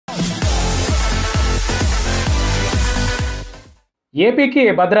ఏపీకి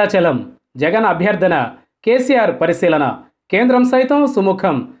భద్రాచలం జగన్ అభ్యర్థన కేసీఆర్ పరిశీలన కేంద్రం సైతం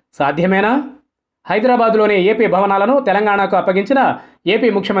సుముఖం సాధ్యమేనా? హైదరాబాద్లోని ఏపీ భవనాలను తెలంగాణకు అప్పగించిన ఏపీ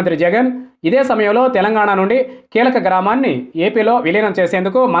ముఖ్యమంత్రి జగన్ ఇదే సమయంలో తెలంగాణ నుండి కీలక గ్రామాన్ని ఏపీలో విలీనం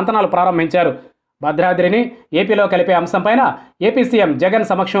చేసేందుకు మంతనాలు ప్రారంభించారు. భద్రాద్రిని ఏపీలో కలిపే అంశంపైన ఏపీ సీఎం జగన్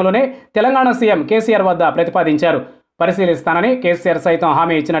సమక్షంలోనే తెలంగాణ సీఎం కేసీఆర్ వద్ద ప్రతిపాదించారు. పరిశీలిస్తానని కేసీఆర్ సైతం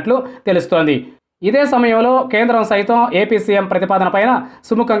హామీ ఇచ్చినట్లు తెలుస్తోంది. ఇదే సమయంలో కేంద్రం సైతం ఏపీ సీఎం ప్రతిపాదనపైన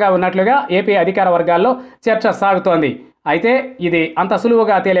సుముఖంగా ఉన్నట్లుగా ఏపీ అధికార వర్గాల్లో చర్చ సాగుతోంది. అయితే ఇది అంత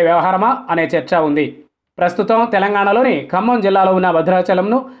సులువుగా తేలే వ్యవహారమా అనే చర్చ ఉంది. ప్రస్తుతం తెలంగాణలోని ఖమ్మం జిల్లాలో ఉన్న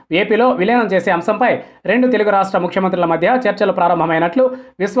భద్రాచలంను ఏపీలో విలీనం చేసే అంశంపై రెండు తెలుగు రాష్ట్ర ముఖ్యమంత్రుల మధ్య చర్చలు ప్రారంభమైనట్లు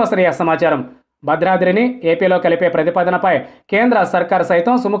విశ్వసనీయ సమాచారం. భద్రాద్రిని ఏపీలో కలిపే ప్రతిపాదనపై కేంద్ర సర్కార్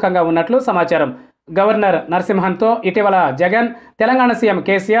సైతం సుముఖంగా ఉన్నట్లు సమాచారం. గవర్నర్ నరసింహన్తో ఇటీవల జగన్ తెలంగాణ సీఎం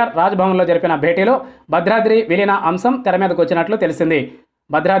కేసీఆర్ రాజ్భవన్లో జరిపిన భేటీలో భద్రాద్రి విలీన అంశం తెర మీదకు వచ్చినట్లు తెలిసింది.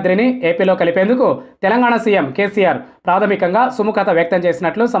 భద్రాద్రిని ఏపీలో కలిపేందుకు తెలంగాణ సీఎం కేసీఆర్ ప్రాథమికంగా సుముఖత వ్యక్తం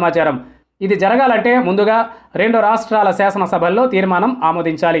చేసినట్లు సమాచారం. ఇది జరగాలంటే ముందుగా రెండు రాష్ట్రాల శాసనసభల్లో తీర్మానం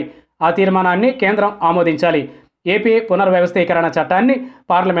ఆమోదించాలి. ఆ తీర్మానాన్ని కేంద్రం ఆమోదించాలి. ఏపీ పునర్వ్యవస్థీకరణ చట్టాన్ని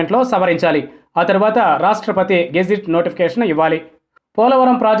పార్లమెంట్లో సవరించాలి. ఆ తర్వాత రాష్ట్రపతి గెజిట్ నోటిఫికేషన్ ఇవ్వాలి.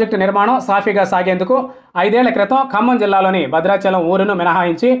 పోలవరం ప్రాజెక్టు నిర్మాణం సాఫీగా సాగేందుకు 5 ఏళ్ల క్రితం ఖమ్మం జిల్లాలోని భద్రాచలం ఊరును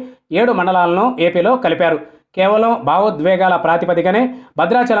మినహాయించి 7 మండలాలను ఏపీలో కలిపారు. కేవలం భావోద్వేగాల ప్రాతిపదికనే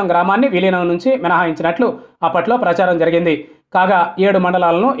భద్రాచలం గ్రామాన్ని విలీనం నుంచి మినహాయించినట్లు అప్పట్లో ప్రచారం జరిగింది. కాగా 7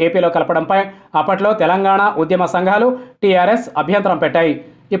 మండలాలను ఏపీలో కలపడంపై అప్పట్లో తెలంగాణ ఉద్యమ సంఘాలు టీఆర్ఎస్ అభ్యంతరం పెట్టాయి.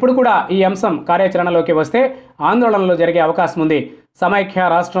 ఇప్పుడు కూడా ఈ అంశం కార్యాచరణలోకి వస్తే ఆందోళనలు జరిగే అవకాశం ఉంది. సమైక్య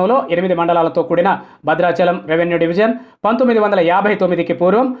రాష్ట్రంలో 8 మండలాలతో కూడిన భద్రాచలం రెవెన్యూ డివిజన్ 1959కి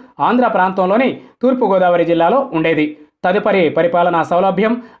పూర్వం ఆంధ్ర ప్రాంతంలోని తూర్పుగోదావరి జిల్లాలో ఉండేది. తదుపరి పరిపాలనా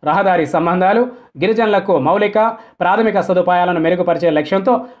సౌలభ్యం, రహదారి సంబంధాలు, గిరిజనులకు మౌలిక ప్రాథమిక సదుపాయాలను మెరుగుపరిచే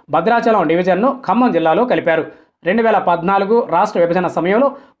లక్ష్యంతో భద్రాచలం డివిజన్ను ఖమ్మం జిల్లాలో కలిపారు. 2014 రాష్ట్ర విభజన సమయంలో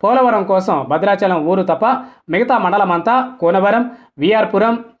పోలవరం కోసం భద్రాచలం ఊరు తప్ప మిగతా మండలమంతా కోనవరం,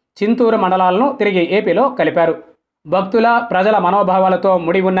 విఆర్పురం, చింతూరు మండలాలను తిరిగి ఏపీలో కలిపారు. భక్తుల ప్రజల మనోభావాలతో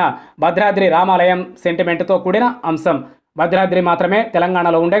ముడి ఉన్న భద్రాద్రి రామాలయం సెంటిమెంట్తో కూడిన అంశం. భద్రాద్రి మాత్రమే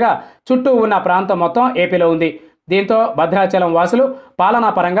తెలంగాణలో ఉండగా చుట్టూ ఉన్న ప్రాంతం మొత్తం ఏపీలో ఉంది. దీంతో భద్రాచలం వాసులు పాలనా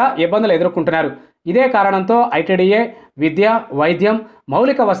పరంగా ఇబ్బందులు ఎదుర్కొంటున్నారు. ఇదే కారణంతో ఐటీడీఏ విద్య, వైద్యం,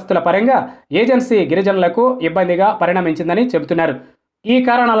 మౌలిక వసతుల పరంగా ఏజెన్సీ గిరిజనులకు ఇబ్బందిగా పరిణమించిందని చెబుతున్నారు. ఈ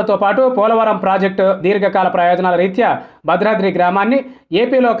కారణాలతో పాటు పోలవరం ప్రాజెక్టు దీర్ఘకాల ప్రయోజనాల రీత్యా భద్రాద్రి గ్రామాన్ని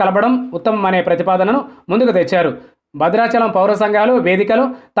ఏపీలో కలపడం ఉత్తమమనే ప్రతిపాదనను ముందుకు తెచ్చారు. భద్రాచలం పౌర సంఘాలు, వేదికలు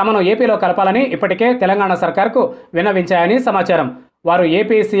తమను ఏపీలో కలపాలని ఇప్పటికే తెలంగాణ సర్కార్కు విన్నవించాయని సమాచారం. వారు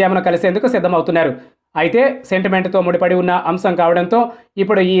ఏపీ సీఎంను కలిసేందుకు సిద్ధమవుతున్నారు. అయితే సెంటిమెంట్తో ముడిపడి ఉన్న అంశం కావడంతో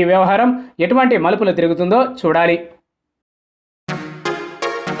ఇప్పుడు ఈ వ్యవహారం ఎటువంటి మలుపులు తిరుగుతుందో చూడాలి.